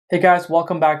Hey guys,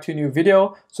 welcome back to a new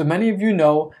video. So many of you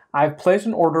know I've placed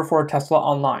an order for a Tesla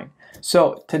online.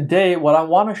 So today what I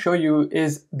want to show you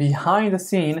is behind the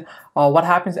scene what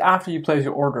happens after you place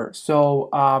your order. So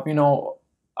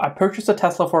I purchased a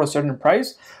Tesla for a certain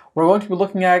price. We're going to be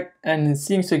looking at and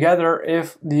seeing together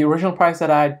if the original price that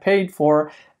I had paid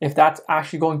for, if that's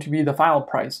actually going to be the final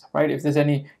price, right? If there's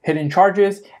any hidden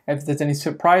charges, if there's any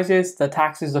surprises, the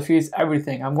taxes, the fees,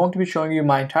 everything. I'm going to be showing you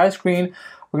my entire screen.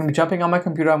 We're going to be jumping on my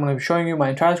computer. I'm going to be showing you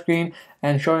my entire screen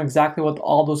and showing exactly what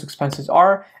all those expenses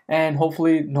are, and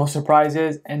hopefully no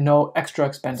surprises and no extra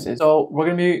expenses. So we're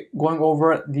going to be going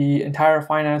over the entire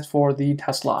finance for the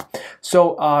Tesla.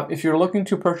 So if you're looking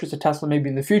to purchase a Tesla maybe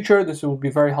in the future, this will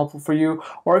be very helpful for you.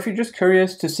 Or if you're just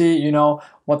curious to see,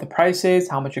 what the price is,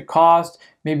 how much it costs,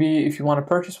 maybe if you want to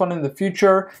purchase one in the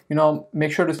future,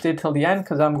 make sure to stay till the end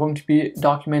because I'm going to be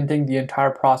documenting the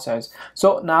entire process.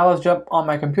 So now let's jump on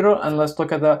my computer and let's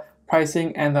look at the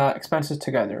pricing and the expenses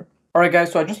together. Alright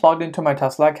guys, so I just logged into my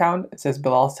Tesla account. It says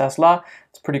Bilal's Tesla.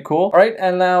 It's pretty cool. Alright,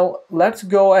 and now let's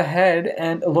go ahead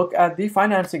and look at the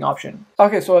financing option.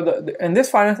 Okay, so in this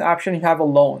finance option, you have a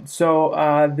loan. So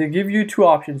they give you two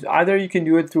options. Either you can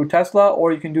do it through Tesla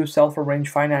or you can do self-arranged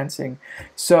financing.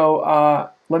 So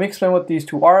let me explain what these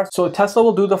two are. So Tesla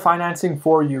will do the financing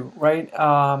for you, right?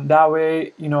 That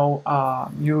way,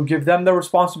 you give them the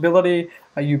responsibility,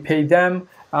 you pay them,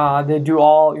 they do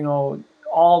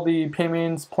all the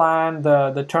payments plan,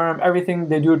 the term, everything,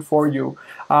 they do it for you.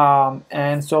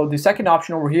 And so the second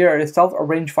option over here is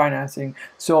self-arranged financing.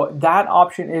 So that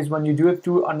option is when you do it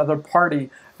through another party.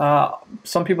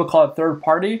 Some people call it third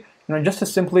party. Just to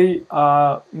simply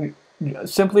all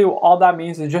that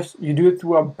means is just you do it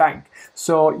through a bank.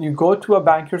 So you go to a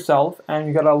bank yourself and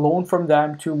you get a loan from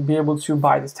them to be able to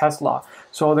buy this Tesla.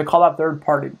 So they call that third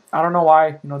party. I don't know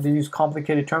why they use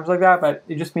complicated terms like that, but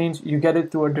it just means you get it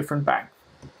through a different bank.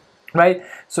 Right?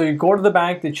 So you go to the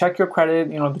bank, they check your credit,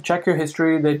 they check your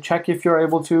history, they check if you're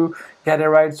able to get it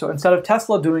right. So instead of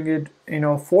Tesla doing it,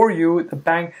 for you, the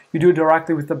bank, you do it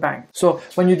directly with the bank. So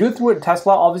when you do it through a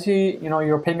Tesla, obviously,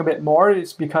 you're paying a bit more.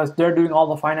 It's because they're doing all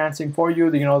the financing for you.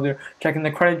 They're checking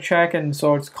the credit check, and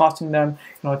so it's costing them,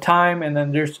 time, and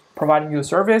then they're providing you a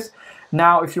service.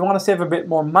 Now, if you want to save a bit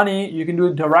more money, you can do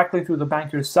it directly through the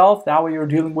bank yourself. That way you're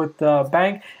dealing with the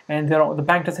bank, and the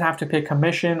bank doesn't have to pay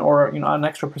commission or an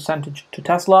extra percentage to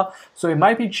Tesla. So it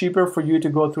might be cheaper for you to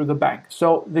go through the bank.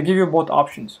 So they give you both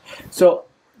options. So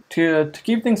to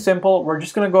keep things simple, we're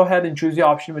just going to go ahead and choose the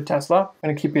option with Tesla. I'm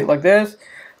going to keep it like this.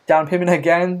 Down payment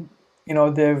again,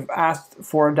 they've asked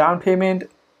for a down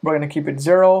payment. We're going to keep it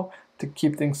 0 to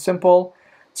keep things simple.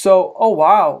 So, oh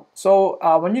wow. So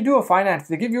when you do a finance,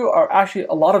 they give you actually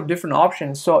a lot of different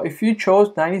options. So if you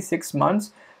chose 96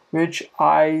 months, which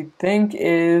I think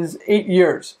is 8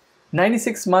 years.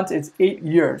 96 months, it's 8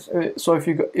 years. So if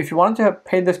you wanted to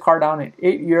pay this car down in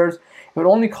 8 years, it would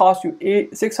only cost you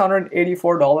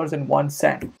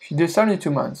 $684.01. If you do 72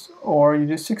 months, or you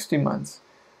do 60 months,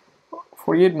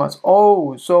 48 months.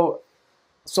 Oh, so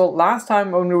last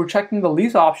time when we were checking the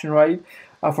lease option, right?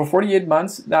 For 48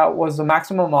 months, that was the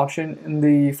maximum option. In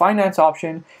the finance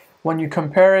option, when you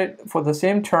compare it for the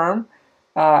same term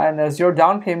and a 0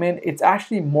 down payment, it's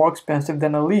actually more expensive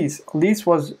than a lease. A lease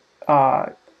was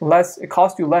less, it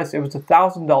cost you less. It was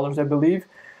 $1,000, I believe.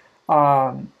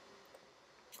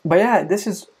 But yeah, this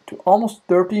is almost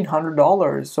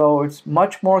 $1,300, so it's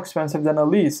much more expensive than a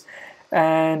lease.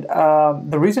 And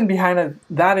the reason behind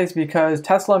that is because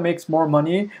Tesla makes more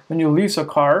money when you lease a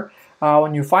car.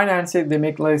 When you finance it, they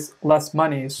make less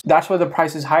money. So that's why the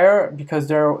price is higher, because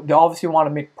they obviously want to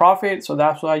make profit. So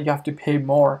that's why you have to pay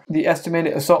more. The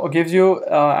estimated, so it gives you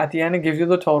at the end, it gives you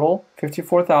the total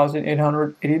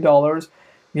 $54,880.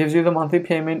 Gives you the monthly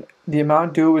payment. The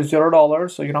amount due is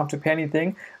 $0, so you don't have to pay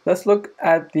anything. Let's look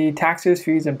at the taxes,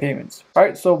 fees, and payments. All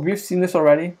right, so we've seen this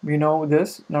already. We know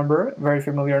this number, very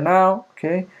familiar now.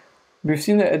 Okay. We've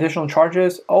seen the additional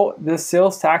charges. Oh, this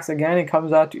sales tax, again, it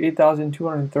comes out to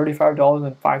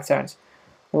 $8,235.05.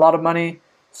 A lot of money,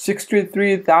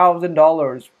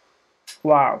 $63,000.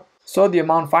 Wow. So the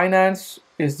amount financed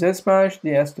is this much.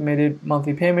 The estimated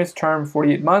monthly payments, term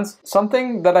 48 months.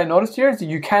 Something that I noticed here is that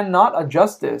you cannot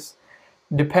adjust this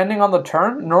depending on the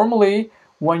term. Normally,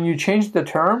 when you change the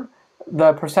term,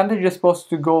 the percentage is supposed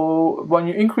to go, when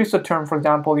you increase the term, for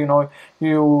example,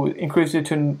 you increase it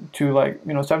to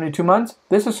 72 months,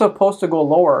 this is supposed to go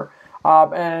lower.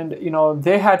 And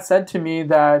they had said to me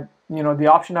that the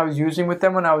option I was using with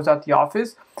them when I was at the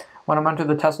office, when I went to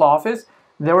the Tesla office,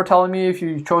 they were telling me if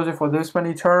you chose it for this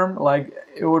many term, like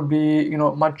it would be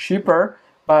much cheaper.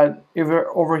 But if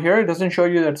over here, it doesn't show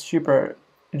you that it's cheaper.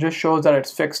 It just shows that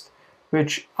it's fixed.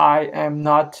 which I am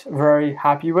not very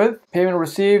happy with. Payment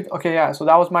received. Okay, yeah, so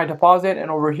that was my deposit,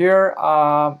 and over here,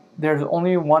 there's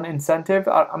only one incentive.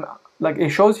 Like it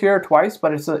shows here twice,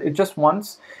 but it's just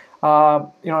once.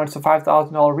 It's a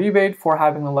 $5,000 rebate for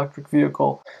having an electric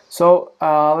vehicle. So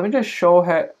let me just show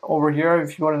over here.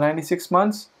 If you go to 96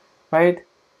 months, right,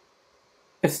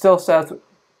 it still says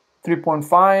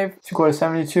 3.5. If you go to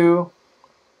 72,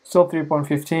 still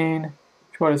 3.15. If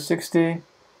you go to 60,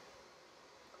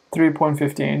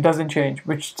 3.15. It doesn't change,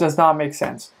 which does not make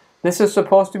sense. This is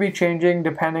supposed to be changing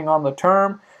depending on the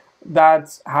term.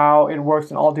 That's how it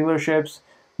works in all dealerships.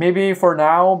 Maybe for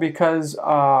now, because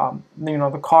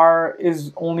the car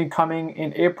is only coming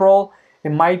in April,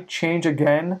 it might change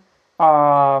again,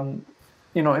 in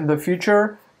the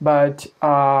future. But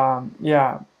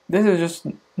yeah, this is just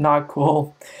not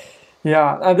cool.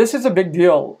 Yeah, this is a big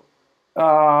deal.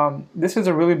 This is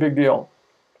a really big deal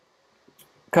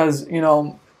because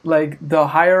like the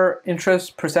higher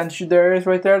interest percentage there is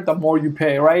right there, the more you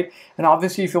pay, right? And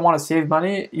obviously if you want to save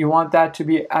money, you want that to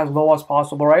be as low as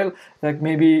possible, right? Like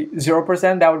maybe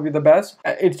 0%, that would be the best.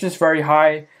 It's just very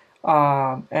high.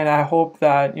 And I hope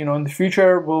that in the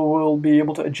future we'll be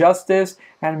able to adjust this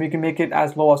and we can make it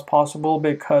as low as possible,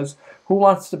 because who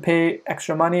wants to pay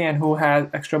extra money and who has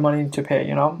extra money to pay?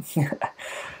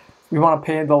 We want to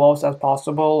pay the lowest as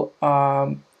possible,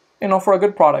 for a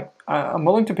good product. I'm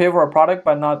willing to pay for a product,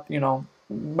 but not,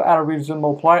 at a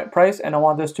reasonable price, and I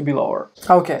want this to be lower.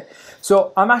 Okay,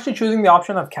 so I'm actually choosing the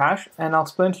option of cash, and I'll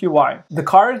explain to you why. The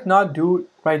car is not due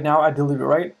right now at delivery,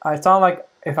 right? It's not like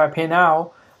if I pay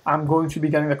now, I'm going to be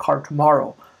getting the car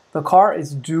tomorrow. The car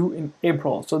is due in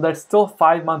April, so there's still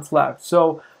 5 months left.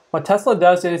 So what Tesla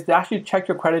does is they actually check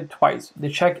your credit twice. They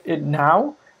check it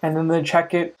now, and then they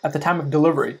check it at the time of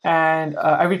delivery. And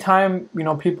every time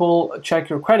people check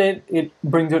your credit, it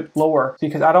brings it lower,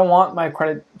 because I don't want my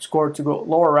credit score to go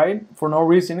lower, right? For no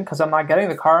reason, because I'm not getting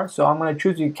the car. So I'm going to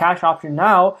choose the cash option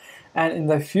now, and in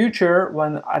the future,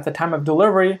 when at the time of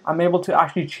delivery, I'm able to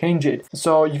actually change it.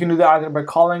 So you can do that either by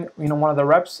calling one of the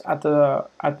reps at the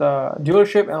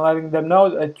dealership and letting them know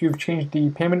that you've changed the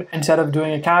payment. Instead of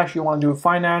doing a cash, you want to do a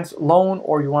finance loan,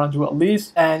 or you want to do a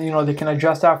lease, and they can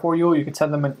adjust that for you. You can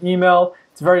send them an email.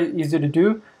 It's very easy to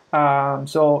do.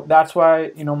 So that's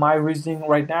why my reasoning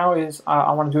right now is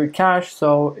I want to do it cash,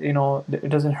 so it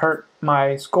doesn't hurt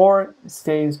my score. It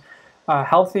stays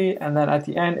healthy, and then at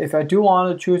the end, if I do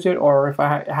want to choose it, or if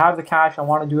I have the cash, I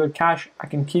want to do it cash, I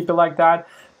can keep it like that.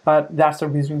 But that's the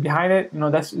reason behind it.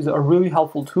 This is a really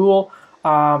helpful tool.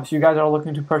 So you guys are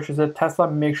looking to purchase a Tesla,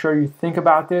 make sure you think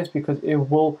about this, because it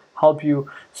will help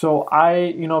you. So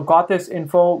I got this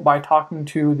info by talking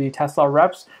to the Tesla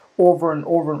reps over and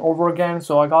over and over again.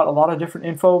 So I got a lot of different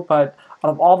info, but out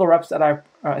of all the reps that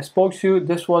I spoke to,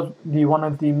 this was one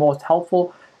of the most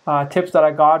helpful tips that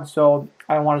I got. So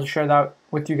I wanted to share that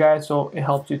with you guys, so it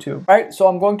helps you too. All right, so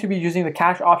I'm going to be using the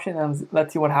cash option, and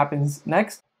let's see what happens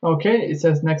next. Okay, it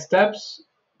says next steps,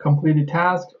 completed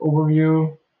task,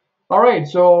 overview. All right,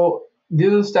 so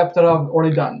these are the steps that I've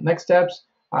already done. Next steps,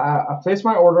 I've placed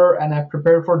my order and I've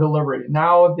prepared for delivery.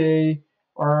 Now they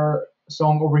are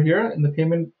shown over here in the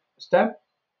payment step.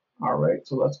 All right,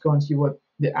 so let's go and see what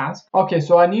they ask. Okay,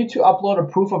 so I need to upload a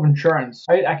proof of insurance,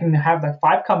 right? I can have like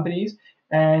 5 companies,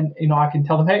 and I can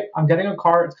tell them, hey, I'm getting a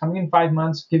car, it's coming in 5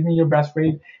 months, give me your best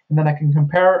rate, and then I can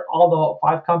compare all the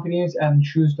 5 companies and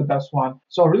choose the best one.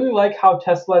 So I really like how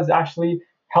Tesla is actually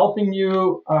helping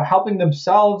you, helping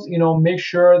themselves, make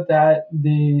sure that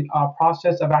the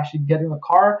process of actually getting the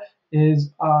car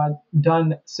is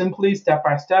done simply, step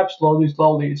by step,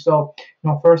 slowly. So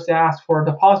first they ask for a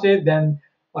deposit, then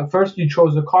first you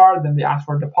chose the car, then they ask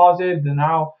for a deposit, then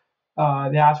now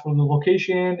they asked for the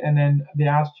location, and then they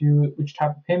asked you which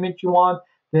type of payment you want.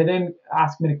 They didn't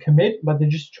ask me to commit, but I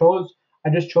just chose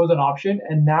an option,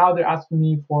 and now they're asking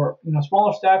me for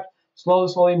smaller steps,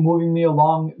 slowly moving me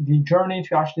along the journey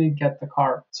to actually get the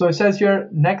car. So it says here,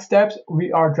 next steps,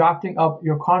 we are drafting up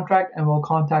your contract and will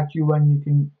contact you when you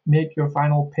can make your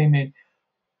final payment.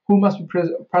 Who must be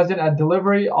present at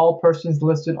delivery? All persons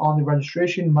listed on the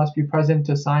registration must be present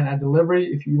to sign at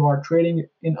delivery. If you are trading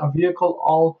in a vehicle,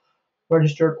 all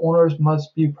registered owners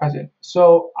must be present.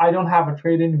 So I don't have a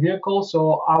trade-in vehicle,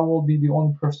 so I will be the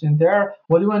only person there.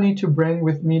 What do I need to bring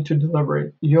with me to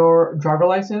delivery? Your driver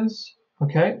license,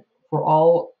 okay, for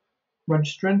all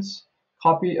registrants,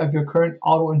 copy of your current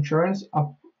auto insurance,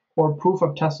 or proof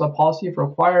of Tesla policy if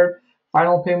required,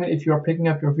 final payment if you are picking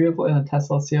up your vehicle in a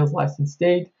Tesla sales license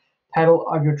state, title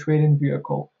of your trade-in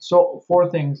vehicle. So 4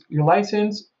 things: your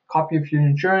license, copy of your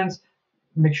insurance,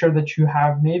 make sure that you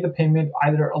have made the payment,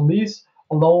 either a lease,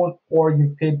 a loan, or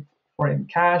you've paid for it in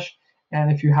cash,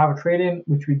 And if you have a trade-in,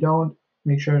 which we don't,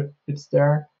 make sure it's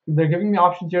there. They're giving me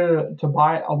options here to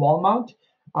buy a wall mount.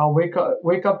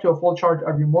 Wake up to a full charge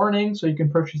every morning, so you can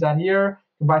purchase that here.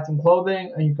 You can buy some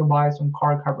clothing and you can buy some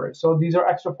car coverage. So these are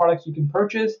extra products you can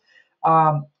purchase.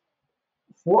 Um,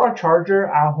 for a charger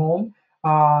at home,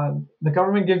 the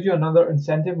government gives you another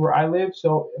incentive where I live.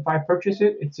 So if I purchase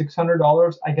it, it's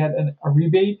 $600. I get a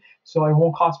rebate, so it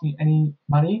won't cost me any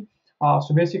money.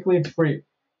 So basically, it's free.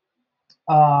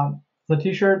 The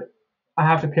T-shirt, I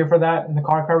have to pay for that in the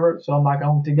car cover, so I'm not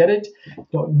going to get it.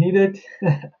 Don't need it.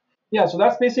 Yeah, so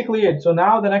that's basically it. So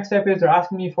now the next step is they're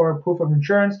asking me for a proof of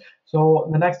insurance. So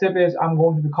the next step is I'm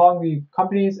going to be calling the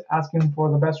companies, asking for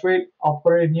the best rate. I'll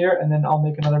put it in here, and then I'll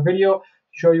make another video to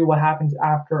show you what happens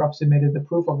after I've submitted the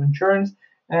proof of insurance.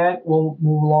 And we'll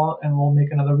move along and we'll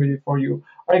make another video for you.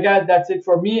 All right, guys, that's it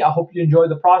for me. I hope you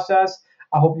enjoyed the process.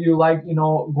 I hope you like,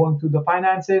 going through the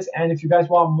finances. And if you guys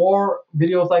want more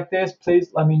videos like this, please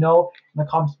let me know in the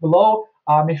comments below.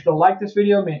 Make sure to like this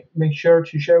video. Make sure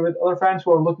to share with other friends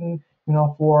who are looking,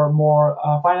 for more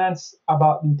finance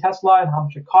about the Tesla and how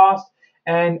much it costs.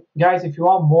 And guys, if you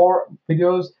want more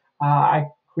videos, I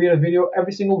create a video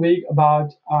every single week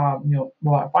about,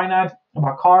 about finance,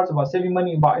 about cars, about saving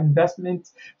money, about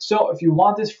investments. So if you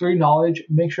want this free knowledge,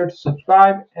 make sure to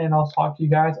subscribe, and I'll talk to you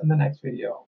guys in the next video.